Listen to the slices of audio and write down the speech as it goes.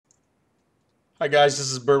Hi guys, this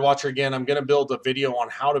is Birdwatcher again. I'm going to build a video on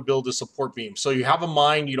how to build a support beam. So you have a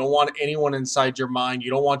mine, you don't want anyone inside your mine, you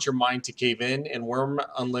don't want your mine to cave in Worm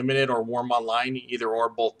Unlimited or Worm Online, either or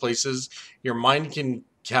both places. Your mine can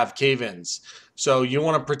have cave-ins. So you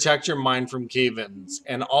want to protect your mine from cave-ins.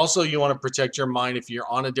 And also you want to protect your mine if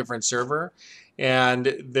you're on a different server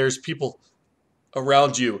and there's people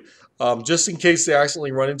around you. Just in case they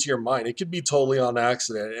accidentally run into your mine. It could be totally on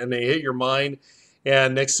accident and they hit your mine,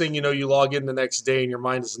 and next thing you know, you log in the next day and your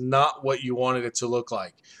mine is not what you wanted it to look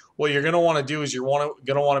like. What you're going to want to do is going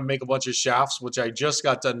to want to make a bunch of shafts, which I just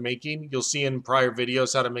got done making. You'll see in prior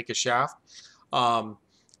videos how to make a shaft. You're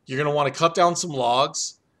going to want to cut down some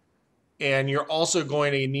logs, and you're also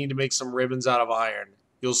going to need to make some ribbons out of iron.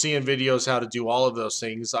 You'll see in videos how to do all of those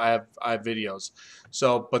things. I have videos.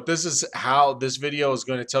 So, but this is how this video is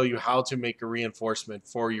going to tell you how to make a reinforcement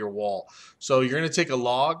for your wall. So you're going to take a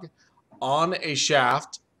log on a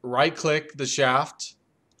shaft, right click the shaft.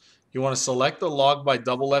 You want to select the log by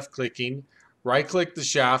double left clicking, right click the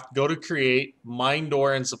shaft, go to create, mine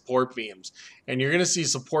door and support beams. And you're going to see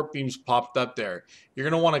support beams popped up there. You're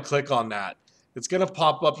going to want to click on that. It's going to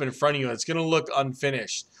pop up in front of you. It's going to look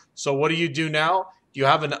unfinished. So what do you do now? You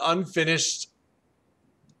have an unfinished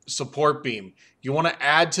support beam. You want to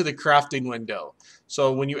add to the crafting window.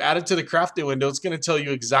 So when you add it to the crafting window, it's going to tell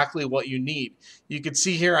you exactly what you need. You can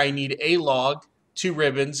see here I need a log, 2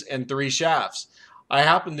 ribbons, and 3 shafts. I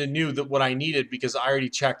happen to knew that what I needed because I already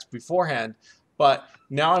checked beforehand, but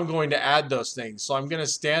now I'm going to add those things. So I'm going to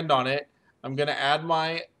stand on it. I'm going to add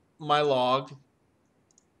my log,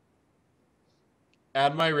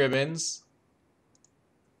 add my ribbons,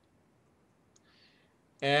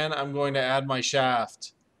 and I'm going to add my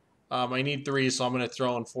shaft. I need 3, so I'm going to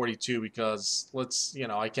throw in 42 because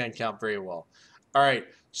I can't count very well. All right,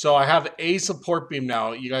 so I have a support beam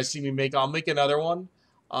now. You guys see me I'll make another one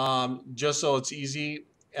just so it's easy.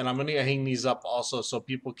 And I'm going to hang these up also so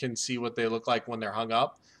people can see what they look like when they're hung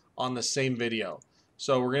up on the same video.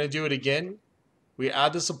 So we're going to do it again. We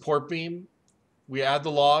add the support beam. We add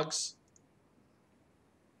the logs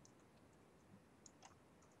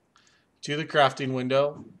to the crafting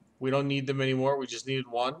window. We don't need them anymore. We just needed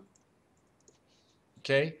 1.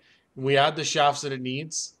 Okay, we add the shafts that it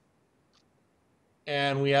needs,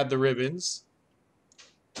 and we add the ribbons.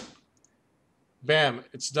 Bam,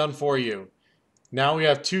 it's done for you. Now we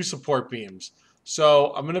have 2 support beams.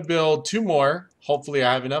 So I'm going to build 2 more. Hopefully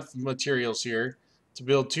I have enough materials here to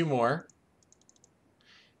build 2 more.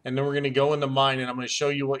 And then we're going to go in the mine, and I'm going to show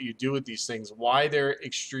you what you do with these things, why they're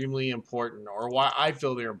extremely important, or why I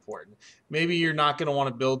feel they're important. Maybe you're not going to want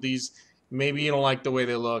to build these. Maybe you don't like the way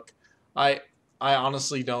they look. I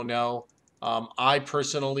honestly don't know. I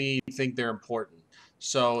personally think they're important.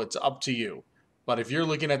 So it's up to you. But if you're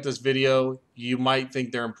looking at this video, you might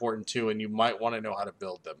think they're important too, and you might want to know how to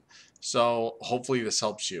build them. So hopefully this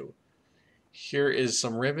helps you. Here is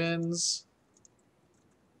some ribbons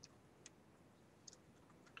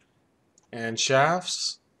and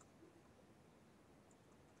shafts.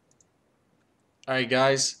 All right,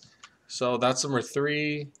 guys. So that's number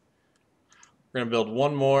 3. We're going to build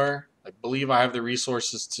 1 more. I believe I have the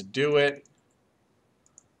resources to do it.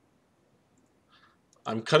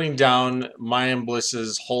 I'm cutting down Mayan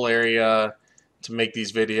Bliss's whole area to make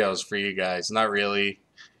these videos for you guys. Not really.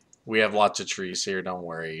 We have lots of trees here, don't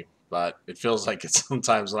worry. But it feels like it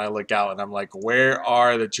sometimes when I look out and I'm like, where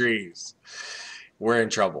are the trees? We're in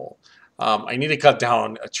trouble. I need to cut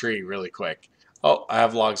down a tree really quick. Oh, I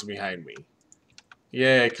have logs behind me.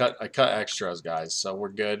 Yeah, I cut extras, guys, so we're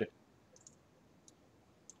good.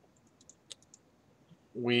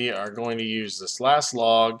 We are going to use this last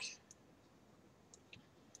log,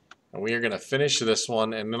 and we are going to finish this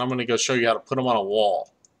one, and then I'm going to go show you how to put them on a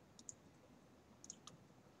wall.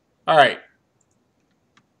 All right.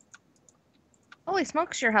 Holy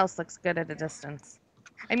smokes, your house looks good at a distance.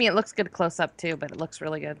 I mean, it looks good close up too, but it looks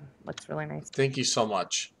really good. Looks really nice. Thank you so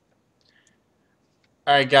much.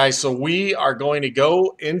 All right, guys, so we are going to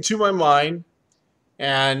go into my mine,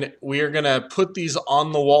 and we are going to put these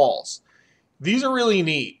on the walls. These are really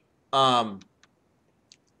neat. I'm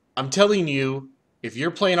telling you, if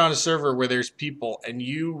you're playing on a server where there's people and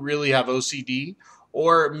you really have OCD,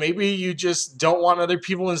 or maybe you just don't want other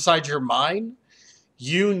people inside your mine,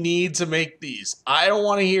 you need to make these. I don't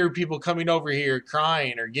want to hear people coming over here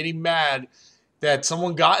crying or getting mad that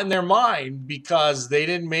someone got in their mine because they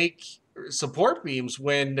didn't make support beams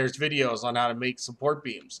when there's videos on how to make support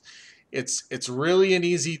beams. It's really an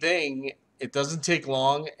easy thing. It doesn't take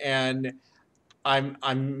long, and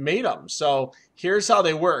I'm made them. So here's how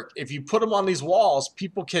they work. If you put them on these walls,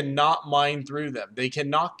 people cannot mine through them. They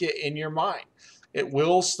cannot get in your mine. It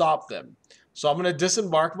will stop them. So I'm going to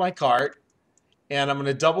disembark my cart, and I'm going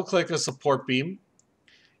to double click a support beam.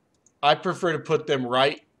 I prefer to put them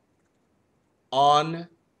right on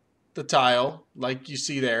the tile like you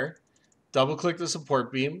see there. Double click the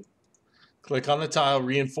support beam, click on the tile,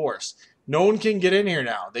 reinforce. No one can get in here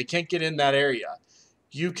now. They can't get in that area.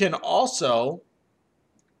 You can also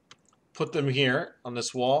put them here on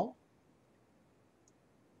this wall.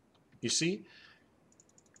 You see?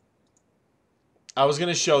 I was going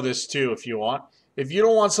to show this too if you want. If you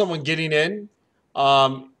don't want someone getting in,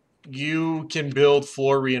 you can build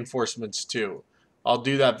floor reinforcements too. I'll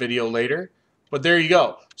do that video later. But there you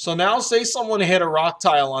go. So now say someone hit a rock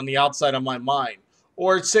tile on the outside of my mine.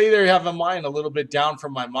 Or say they have a mine a little bit down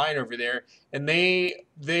from my mine over there, and they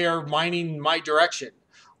are mining my direction.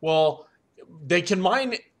 Well, they can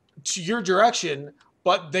mine to your direction,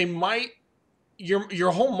 but they might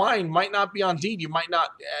your whole mine might not be on deed. You might not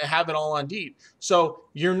have it all on deed. So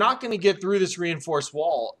you're not going to get through this reinforced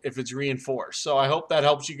wall if it's reinforced. So I hope that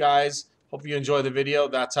helps you guys. Hope you enjoy the video.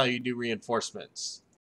 That's how you do reinforcements.